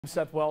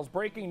Seth Wells,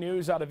 breaking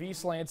news out of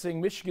East Lansing.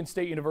 Michigan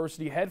State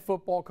University head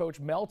football coach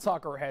Mel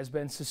Tucker has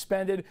been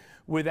suspended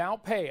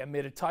without pay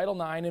amid a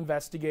Title IX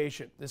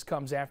investigation. This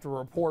comes after a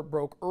report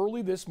broke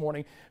early this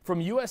morning from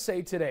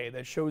USA Today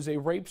that shows a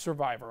rape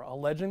survivor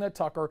alleging that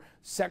Tucker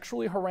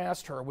sexually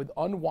harassed her with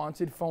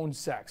unwanted phone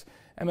sex.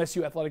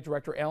 MSU Athletic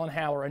Director Alan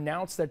Haller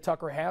announced that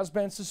Tucker has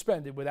been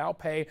suspended without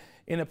pay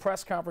in a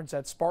press conference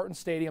at Spartan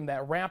Stadium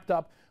that wrapped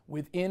up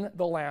within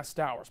the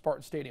last hour.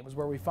 Spartan Stadium is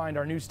where we find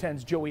our News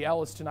 10's Joey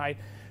Ellis tonight.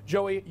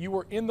 Joey, you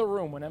were in the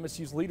room when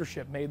MSU's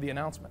leadership made the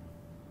announcement.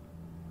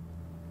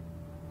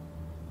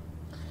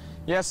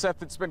 Yes,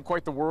 Seth, it's been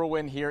quite the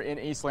whirlwind here in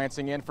East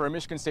Lansing, and for a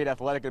Michigan State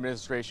Athletic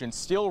Administration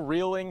still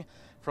reeling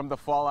from the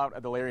fallout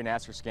of the Larry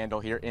Nassar scandal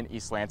here in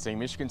East Lansing.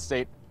 Michigan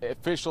State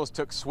officials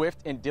took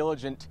swift and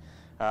diligent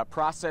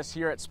process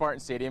here at Spartan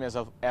Stadium as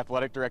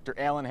Athletic Director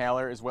Alan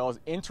Haller, as well as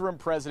Interim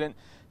President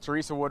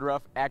Teresa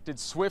Woodruff, acted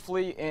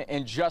swiftly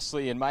and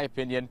justly, in my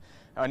opinion,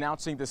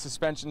 announcing the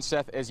suspension,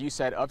 Seth, as you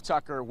said, of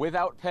Tucker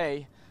without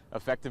pay,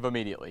 effective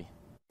immediately.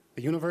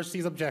 The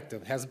university's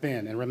objective has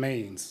been and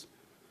remains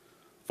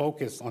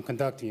focused on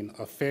conducting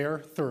a fair,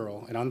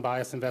 thorough, and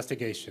unbiased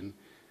investigation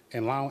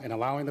and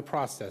allowing the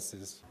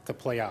processes to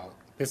play out.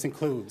 This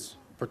includes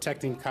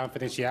protecting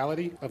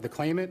confidentiality of the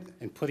claimant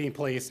and putting in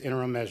place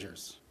interim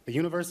measures. The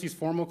university's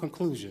formal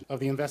conclusion of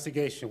the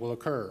investigation will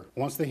occur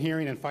once the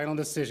hearing and final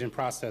decision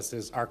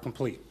processes are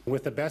complete.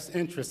 With the best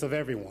interests of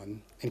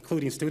everyone,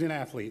 including student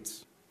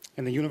athletes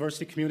and the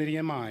university community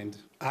in mind,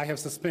 I have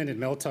suspended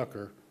Mel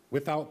Tucker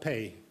without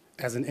pay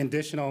as an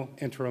additional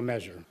interim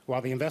measure.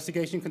 While the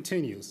investigation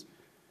continues,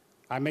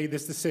 I made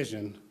this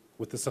decision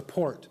with the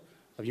support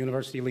of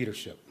university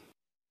leadership.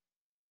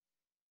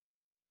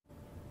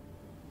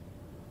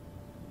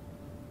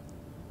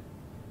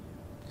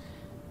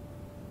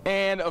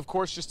 And, of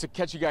course, just to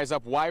catch you guys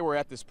up why we're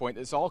at this point,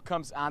 this all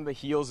comes on the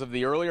heels of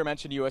the earlier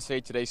mentioned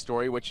USA Today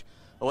story, which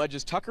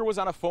alleges Tucker was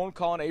on a phone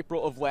call in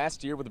April of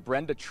last year with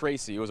Brenda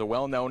Tracy, who was a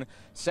well-known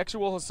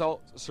sexual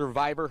assault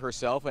survivor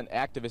herself and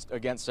activist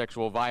against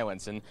sexual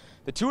violence. And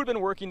the two had been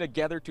working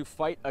together to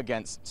fight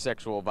against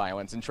sexual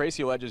violence. And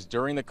Tracy alleges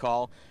during the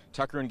call,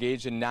 Tucker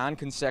engaged in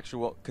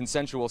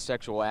consensual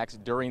sexual acts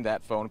during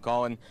that phone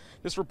call. And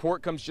this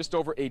report comes just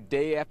over a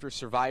day after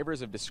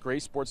survivors of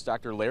disgraced sports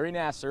doctor Larry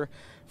Nassar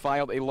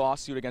filed a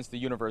lawsuit against the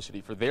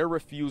university for their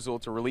refusal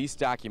to release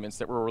documents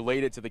that were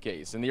related to the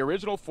case. And the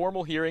original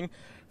formal hearing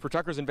for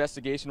Tucker's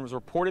investigation was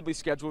reportedly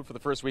scheduled for the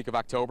first week of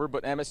October,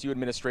 but MSU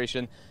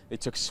administration, they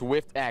took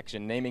swift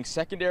action, naming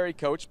secondary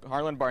coach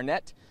Harlan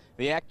Barnett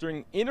the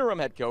acting interim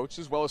head coach,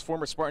 as well as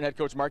former Spartan head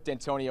coach Mark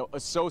D'Antonio,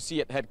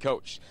 associate head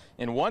coach.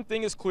 And one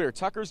thing is clear,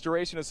 Tucker's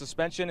duration of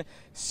suspension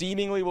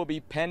seemingly will be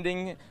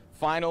pending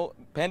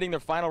their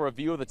final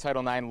review of the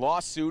Title IX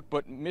lawsuit,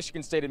 but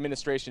Michigan State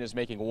administration is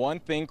making one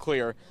thing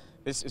clear: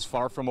 this is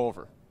far from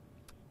over.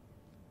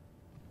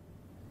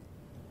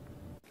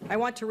 I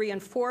want to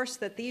reinforce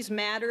that these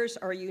matters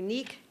are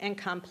unique and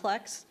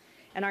complex,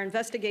 and our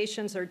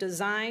investigations are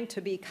designed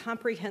to be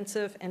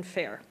comprehensive and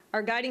fair.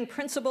 Our guiding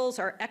principles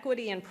are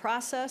equity in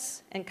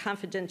process and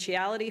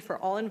confidentiality for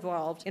all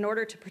involved in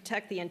order to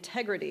protect the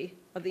integrity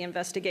of the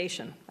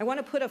investigation. I want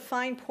to put a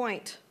fine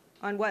point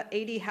on what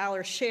A.D.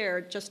 Haller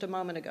shared just a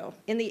moment ago.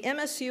 In the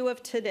MSU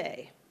of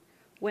today,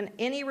 when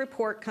any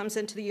report comes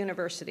into the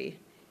university,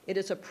 it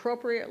is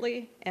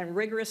appropriately and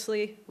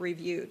rigorously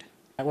reviewed.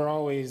 We're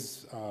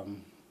always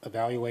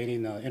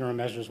evaluating. Interim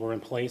measures were in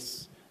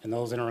place, and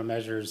those interim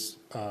measures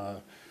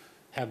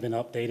have been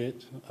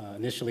updated.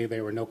 Initially,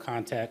 there were no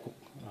contact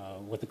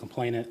with the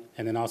complainant,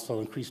 and then also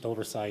increased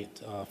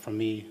oversight from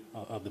me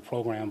of the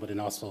program, but then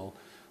also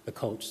the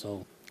coach.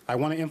 So I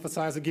want to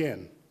emphasize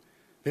again,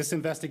 this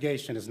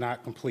investigation is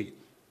not complete.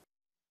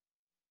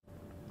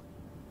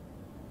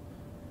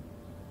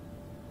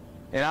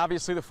 And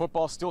obviously the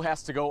football still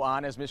has to go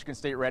on as Michigan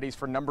State readies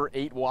for number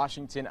 8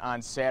 Washington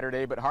on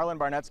Saturday. But Harlan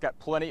Barnett's got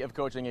plenty of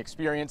coaching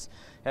experience,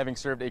 having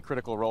served a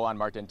critical role on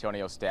Mark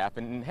D'Antonio's staff.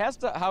 And as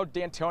to how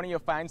D'Antonio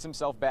finds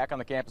himself back on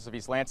the campus of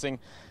East Lansing,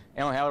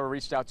 Alan Haller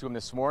reached out to him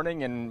this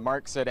morning, and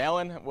Mark said,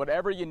 "Alan,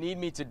 whatever you need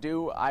me to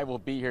do, I will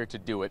be here to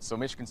do it." So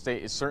Michigan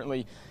State is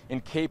certainly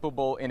in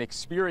capable and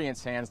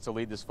experienced hands to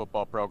lead this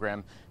football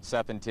program,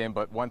 Seth and Tim.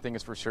 But one thing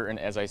is for certain,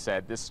 as I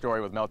said, this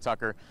story with Mel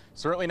Tucker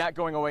certainly not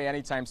going away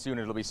anytime soon.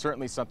 It'll be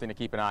certainly something to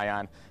keep an eye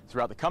on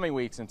throughout the coming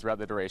weeks and throughout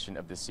the duration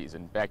of this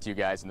season. Back to you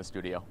guys in the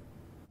studio.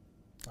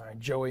 All right,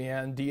 Joey,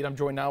 indeed. I'm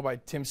joined now by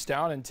Tim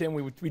Stout. And Tim,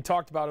 we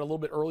talked about it a little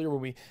bit earlier when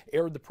we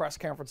aired the press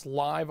conference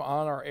live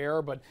on our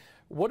air, but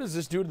what does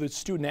this do to the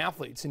student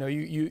athletes? You know,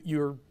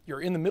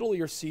 you're in the middle of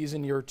your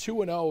season, you're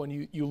 2-0,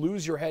 and you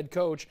lose your head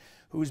coach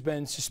who's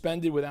been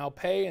suspended without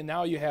pay, and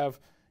now you have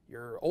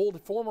your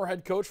former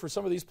head coach for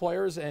some of these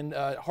players and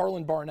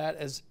Harlan Barnett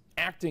as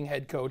acting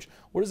head coach.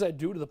 What does that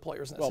do to the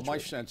players in that situation? My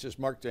sense is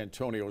Mark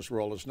D'Antonio's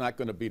role is not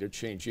going to be to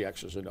change the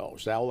X's and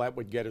O's. All that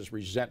would get is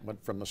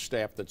resentment from the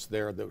staff that's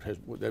there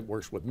that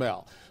works with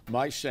Mel.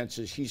 My sense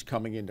is he's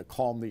coming in to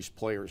calm these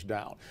players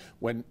down.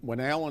 When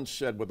Alan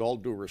said, with all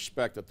due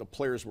respect, that the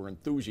players were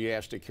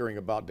enthusiastic hearing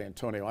about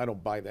D'Antonio, I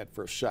don't buy that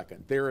for a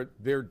second.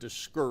 They're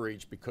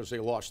discouraged because they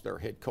lost their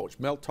head coach.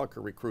 Mel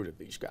Tucker recruited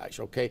these guys.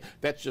 Okay,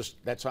 that's just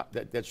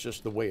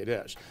the way it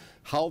is.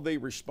 How they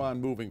respond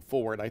moving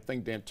forward, I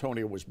think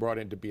D'Antonio was brought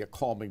in to be a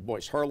calming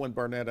voice. Harlan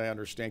Barnett, I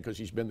understand, because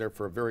he's been there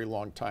for a very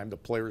long time. The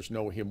players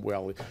know him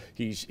well.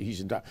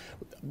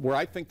 Where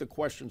I think the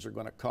questions are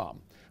going to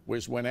come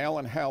was when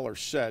Alan Haller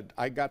said,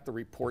 I got the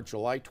report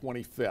July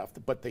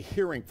 25th, but the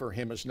hearing for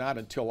him is not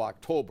until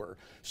October.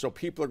 So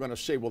people are going to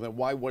say, well, then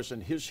why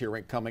wasn't his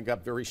hearing coming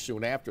up very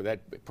soon after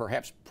that,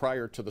 perhaps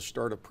prior to the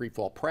start of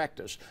pre-fall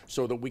practice,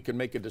 so that we can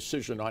make a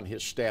decision on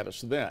his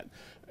status then?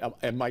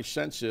 And my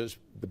sense is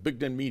the Big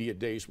Ten Media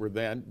Days were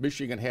then.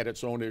 Michigan had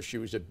its own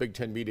issues at Big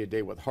Ten Media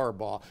Day with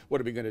Harbaugh. What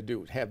are we going to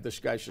do? Have this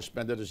guy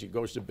suspended as he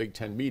goes to Big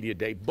Ten Media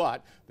Day?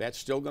 But that's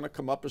still going to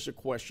come up as a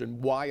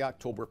question. Why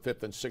October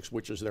 5th and 6th,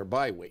 which is their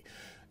bye week?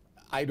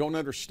 I don't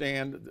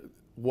understand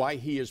why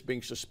he is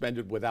being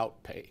suspended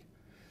without pay.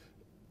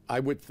 I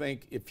would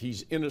think if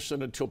he's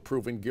innocent until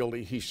proven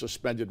guilty, he's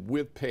suspended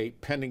with pay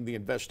pending the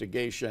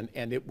investigation,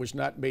 and it was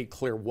not made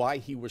clear why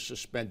he was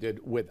suspended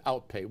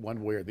without pay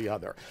one way or the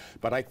other.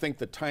 But I think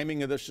the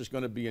timing of this is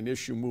going to be an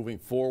issue moving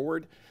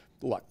forward.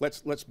 Look,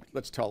 let's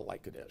tell it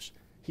like it is.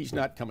 He's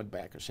not coming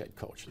back as head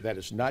coach. That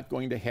is not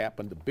going to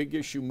happen. The big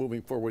issue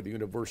moving forward with the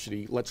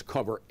university, let's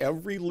cover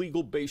every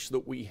legal base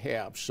that we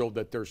have so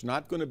that there's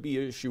not going to be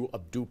an issue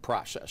of due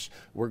process.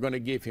 We're going to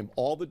give him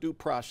all the due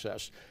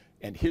process.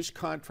 And his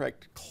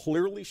contract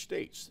clearly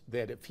states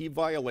that if he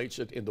violates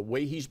it in the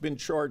way he's been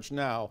charged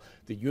now,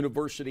 the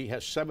university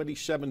has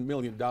 $77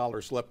 million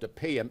left to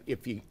pay him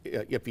if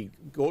he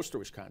goes through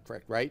his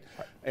contract, right?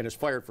 And is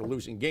fired for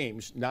losing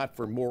games, not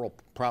for moral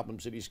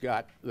problems that he's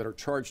got that are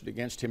charged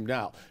against him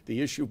now. The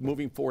issue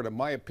moving forward, in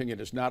my opinion,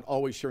 is not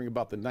always hearing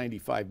about the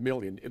 $95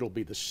 million. It'll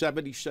be the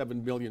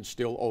 $77 million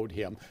still owed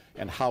him,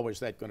 and how is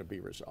that going to be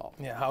resolved?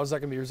 Yeah, how is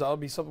that going to be resolved?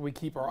 It'll be something we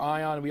keep our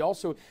eye on. We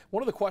also,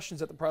 one of the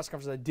questions at the press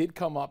conference that did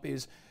come up is,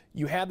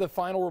 you had the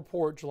final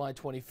report July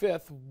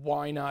 25th.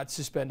 Why not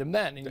suspend him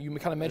then? And you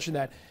kind of mentioned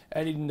that.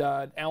 And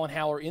Alan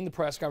Haller in the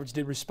press conference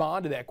did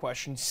respond to that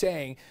question,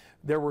 saying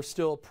there were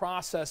still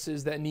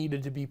processes that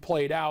needed to be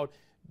played out,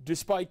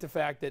 despite the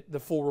fact that the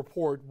full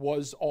report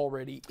was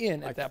already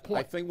in at that point.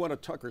 I think one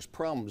of Tucker's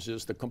problems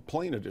is the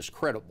complainant is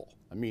credible.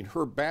 I mean,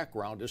 her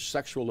background is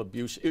sexual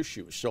abuse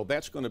issues, so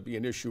that's going to be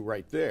an issue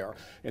right there.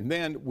 And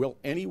then, will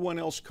anyone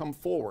else come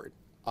forward?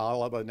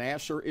 All of the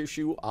Nassar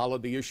issue, all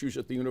of the issues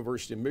at the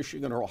University of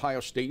Michigan or Ohio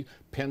State,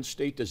 Penn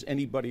State, does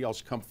anybody else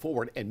come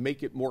forward and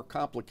make it more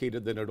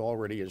complicated than it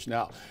already is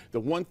now? The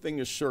one thing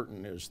is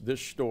certain is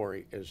this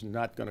story is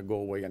not going to go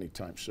away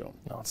anytime soon.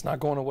 No, it's not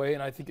going away,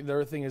 and I think the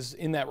other thing is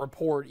in that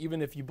report,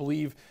 even if you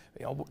believe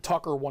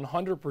Tucker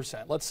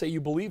 100%, let's say you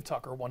believe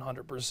Tucker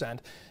 100%,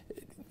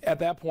 at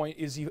that point,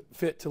 is he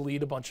fit to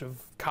lead a bunch of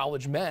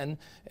college men?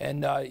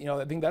 And,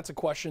 I think that's a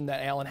question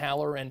that Alan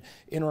Haller and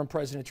interim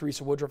President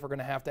Teresa Woodruff are going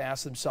to have to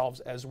ask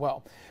themselves as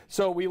well.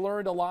 So we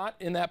learned a lot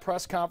in that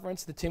press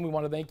conference. Tim, we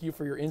want to thank you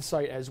for your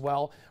insight as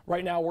well.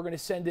 Right now, we're going to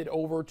send it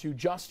over to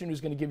Justin, who's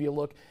going to give you a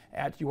look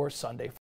at your Sunday.